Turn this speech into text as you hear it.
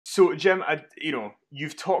So, Jim,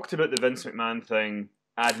 you've talked about the Vince McMahon thing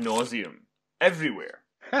ad nauseum everywhere.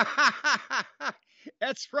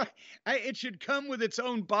 That's right. It should come with its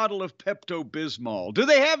own bottle of Pepto-Bismol. Do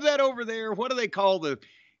they have that over there? What do they call the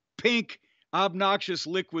pink, obnoxious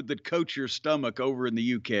liquid that coats your stomach over in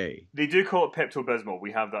the UK? They do call it Pepto-Bismol.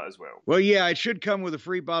 We have that as well. Well, yeah, it should come with a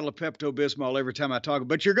free bottle of Pepto-Bismol every time I talk.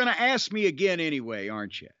 But you're going to ask me again anyway,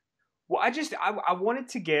 aren't you? Well, I wanted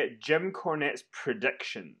to get Jim Cornette's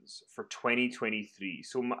predictions for 2023.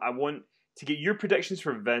 So I want to get your predictions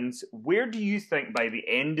for Vince. Where do you think by the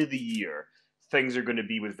end of the year things are going to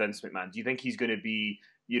be with Vince McMahon? Do you think he's going to be,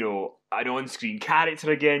 an on-screen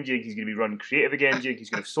character again? Do you think he's going to be running creative again? Do you think he's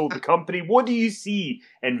going to have sold the company? What do you see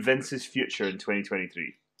in Vince's future in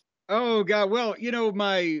 2023? Oh, God. Well,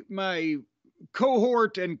 my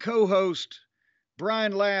cohort and co-host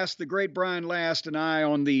Brian Last, the great Brian Last, and I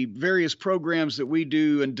on the various programs that we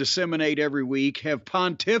do and disseminate every week have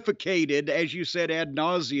pontificated, as you said, ad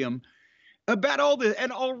nauseum about all this.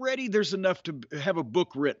 And already there's enough to have a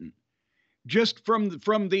book written just from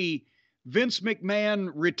the Vince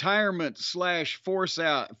McMahon retirement / force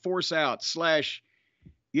out /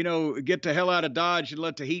 get the hell out of Dodge and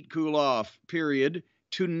let the heat cool off period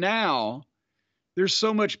to now. There's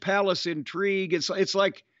so much palace intrigue. It's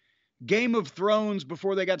like Game of Thrones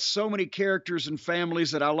before they got so many characters and families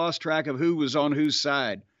that I lost track of who was on whose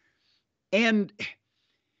side. And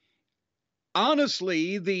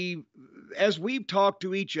honestly, as we've talked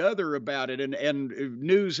to each other about it and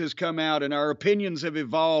news has come out and our opinions have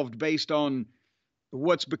evolved based on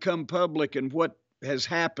what's become public and what has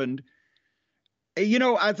happened,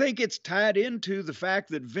 I think it's tied into the fact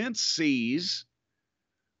that Vince sees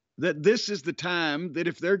that this is the time that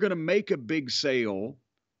if they're going to make a big sale,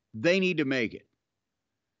 they need to make it.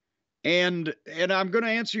 And I'm going to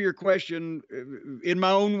answer your question in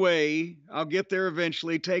my own way. I'll get there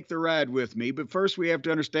eventually. Take the ride with me. But first, we have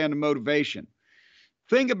to understand the motivation.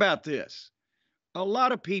 Think about this. A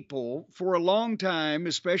lot of people, for a long time,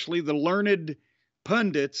 especially the learned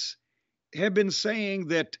pundits, have been saying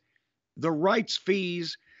that the rights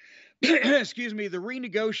fees, excuse me, the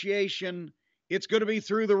renegotiation, it's going to be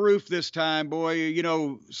through the roof this time, boy.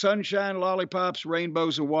 Sunshine, lollipops,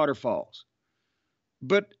 rainbows, and waterfalls.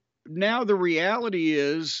 But now the reality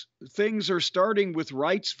is things are starting with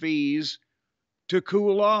rights fees to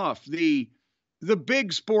cool off. The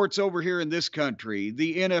big sports over here in this country,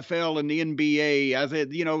 the NFL and the NBA, I think,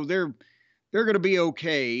 they're going to be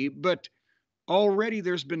okay. But already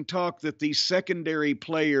there's been talk that the secondary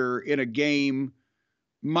player in a game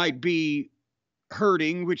might be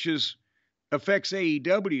hurting, which affects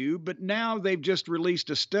AEW. But now they've just released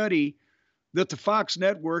a study that the Fox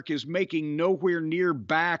network is making nowhere near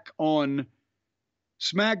back on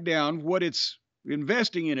SmackDown what it's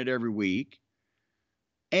investing in it every week.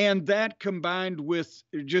 And that combined with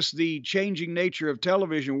just the changing nature of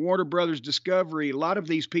television, Warner Brothers Discovery, a lot of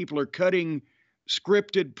these people are cutting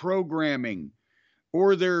scripted programming,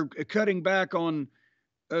 or they're cutting back on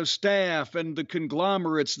staff and the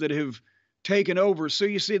conglomerates that have taken over. So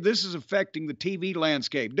you see, this is affecting the TV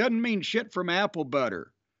landscape. Doesn't mean shit from apple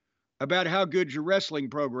butter about how good your wrestling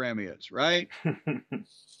program is, right?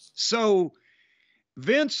 So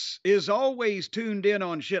Vince is always tuned in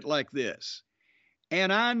on shit like this.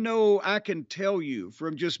 And I know I can tell you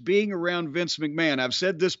from just being around Vince McMahon, I've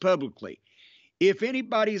said this publicly, if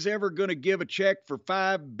anybody's ever going to give a check for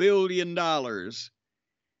 $5 billion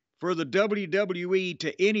for the WWE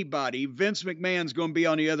to anybody, Vince McMahon's going to be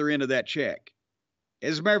on the other end of that check.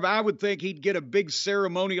 As a matter of fact, I would think he'd get a big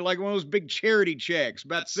ceremony, like one of those big charity checks,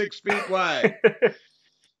 about 6 feet wide.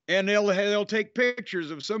 And they'll take pictures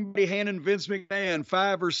of somebody handing Vince McMahon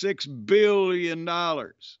 $5 or $6 billion.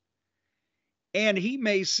 And he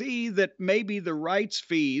may see that maybe the rights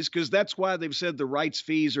fees, because that's why they've said the rights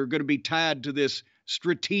fees are going to be tied to this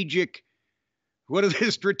strategic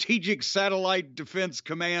satellite defense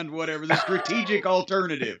command, whatever, the strategic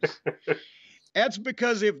alternatives. That's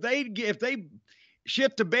because if they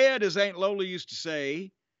shit the bed, as Aunt Lola used to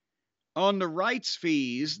say, on the rights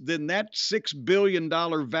fees, then that $6 billion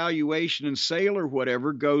valuation and sale or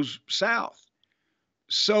whatever goes south.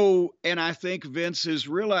 So, and I think Vince is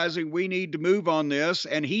realizing we need to move on this,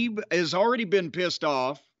 and he has already been pissed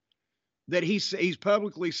off that he's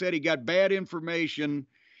publicly said he got bad information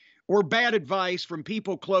or bad advice from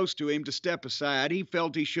people close to him to step aside. He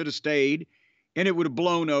felt he should have stayed, and it would have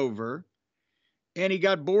blown over. And he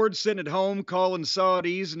got bored sitting at home calling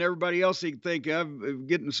Saudis and everybody else he could think of,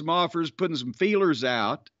 getting some offers, putting some feelers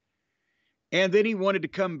out. And then he wanted to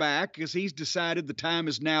come back because he's decided the time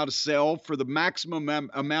is now to sell for the maximum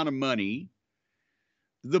amount of money.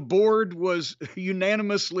 the board was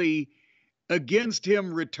unanimously against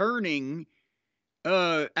him returning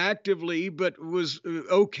actively, but was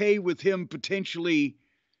okay with him potentially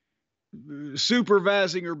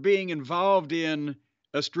supervising or being involved in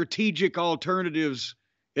a strategic alternatives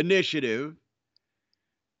initiative.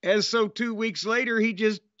 And so 2 weeks later, he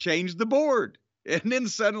just changed the board. And then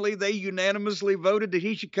suddenly they unanimously voted that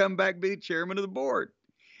he should come back and be the chairman of the board.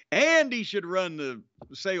 And he should run the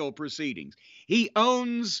sale proceedings. He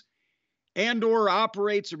owns and or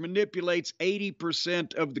operates or manipulates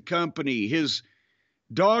 80% of the company. His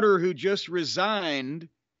daughter, who just resigned,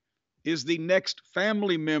 is the next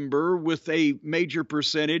family member with a major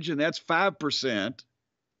percentage, and that's 5%.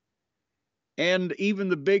 And even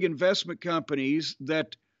the big investment companies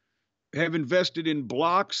that have invested in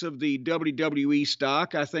blocks of the WWE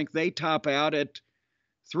stock, I think they top out at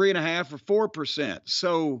 3.5 or 4%.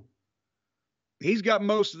 So he's got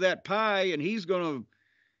most of that pie, and he's going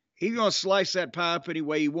to slice that pie up any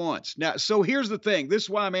way he wants. Now, so here's the thing. This is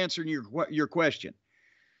why I'm answering your question.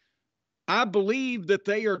 I believe that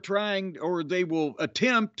they are trying, or they will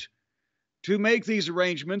attempt to make these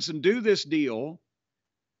arrangements and do this deal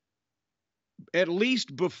at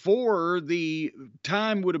least before the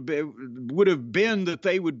time would have been that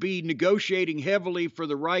they would be negotiating heavily for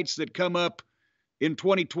the rights that come up in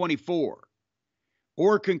 2024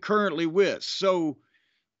 or concurrently with. So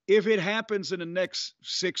if it happens in the next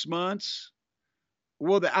 6 months,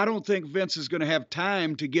 well, I don't think Vince is going to have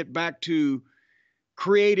time to get back to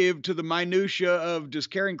creative, to the minutia of, does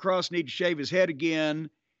Karrion Kross need to shave his head again?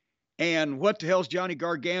 And what the hell's Johnny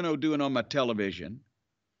Gargano doing on my television?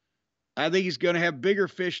 I think he's going to have bigger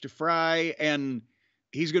fish to fry, and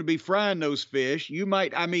he's going to be frying those fish. He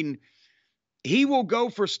will go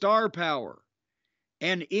for star power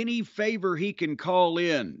and any favor he can call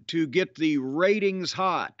in to get the ratings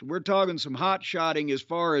hot. We're talking some hot shotting as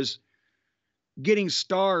far as getting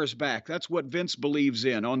stars back. That's what Vince believes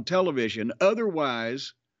in on television.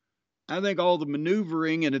 Otherwise, I think all the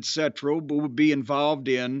maneuvering and et cetera would be involved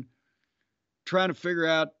in trying to figure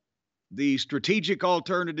out the strategic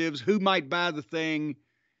alternatives, who might buy the thing,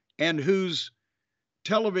 and whose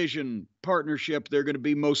television partnership they're going to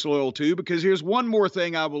be most loyal to. Because here's one more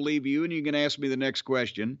thing I will leave you, and you can ask me the next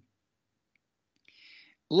question.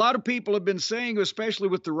 A lot of people have been saying, especially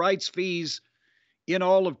with the rights fees in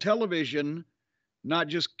all of television, not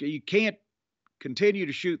just, you can't continue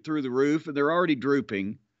to shoot through the roof, and they're already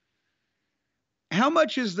drooping. How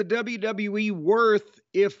much is the WWE worth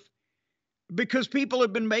because people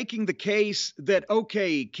have been making the case that,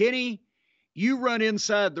 okay, Kenny, you run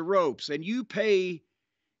inside the ropes and you pay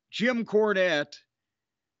Jim Cornette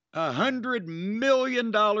 $100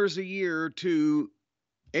 million a year to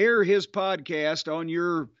air his podcast on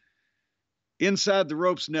your Inside the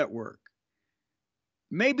Ropes network.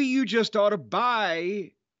 Maybe you just ought to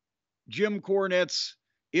buy Jim Cornette's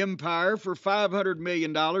empire for $500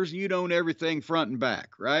 million and you'd own everything front and back,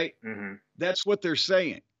 right? Mm-hmm. That's what they're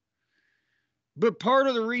saying. But part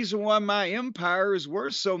of the reason why my empire is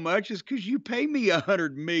worth so much is because you pay me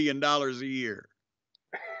 $100 million a year.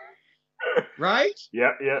 Right?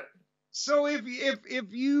 Yeah. So if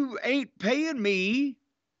you ain't paying me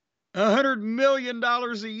 $100 million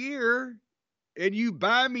a year and you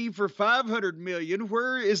buy me for $500 million,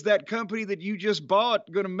 where is that company that you just bought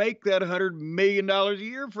going to make that $100 million a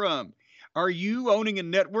year from? Are you owning a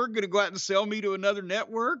network going to go out and sell me to another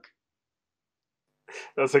network?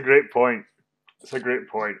 That's a great point.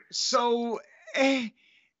 So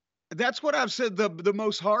that's what I've said. The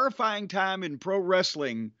most horrifying time in pro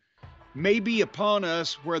wrestling may be upon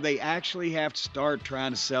us, where they actually have to start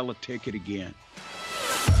trying to sell a ticket again.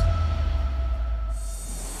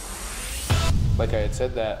 Like I had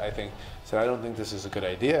said that, I don't think this is a good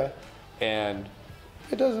idea, and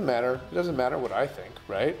it doesn't matter. It doesn't matter what I think,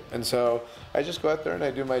 right? And so I just go out there and I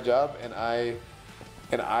do my job, and I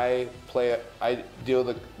play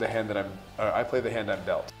the hand that I play the hand I'm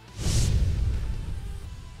dealt.